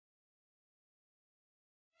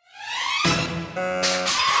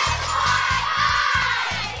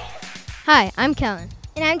Hi, I'm Kellen.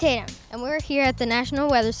 And I'm Tatum. And we're here at the National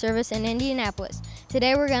Weather Service in Indianapolis.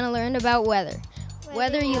 Today we're going to learn about weather,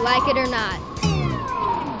 whether you like it or not.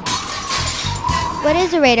 What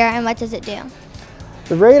is a radar and what does it do?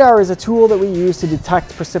 The radar is a tool that we use to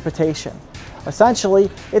detect precipitation. Essentially,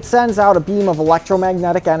 it sends out a beam of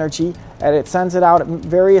electromagnetic energy and it sends it out at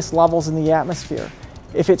various levels in the atmosphere.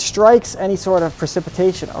 If it strikes any sort of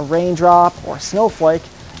precipitation, a raindrop or a snowflake,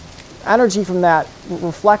 energy from that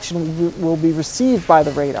reflection will be received by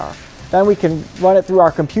the radar. Then we can run it through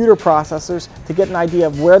our computer processors to get an idea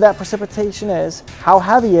of where that precipitation is, how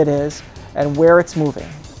heavy it is, and where it's moving.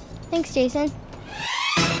 Thanks, Jason.